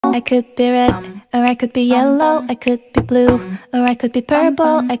I could be red, or I could be yellow, I could be blue, or I could be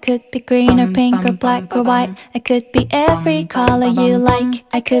purple, I could be green or pink or black or white. I could be every color you like.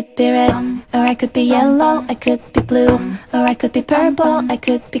 I could be red, or I could be yellow, I could be blue, or I could be purple, I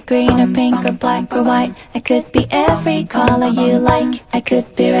could be green or pink or black or white. I could be every color you like. I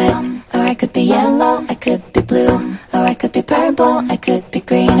could be red, or I could be yellow, I could be blue, or I could be purple, I could be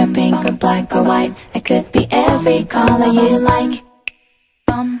green or pink or black or white. I could be every color you like.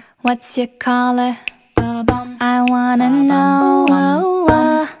 What's your color? I wanna know.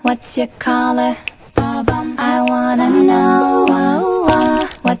 What's your color? I wanna know.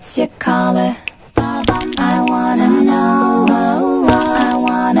 What's your color? I wanna know. I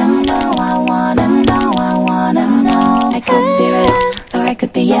wanna know. I wanna know. I wanna know. I could be red, or I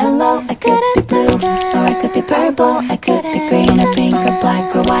could be yellow, I could be blue, or I could be purple, I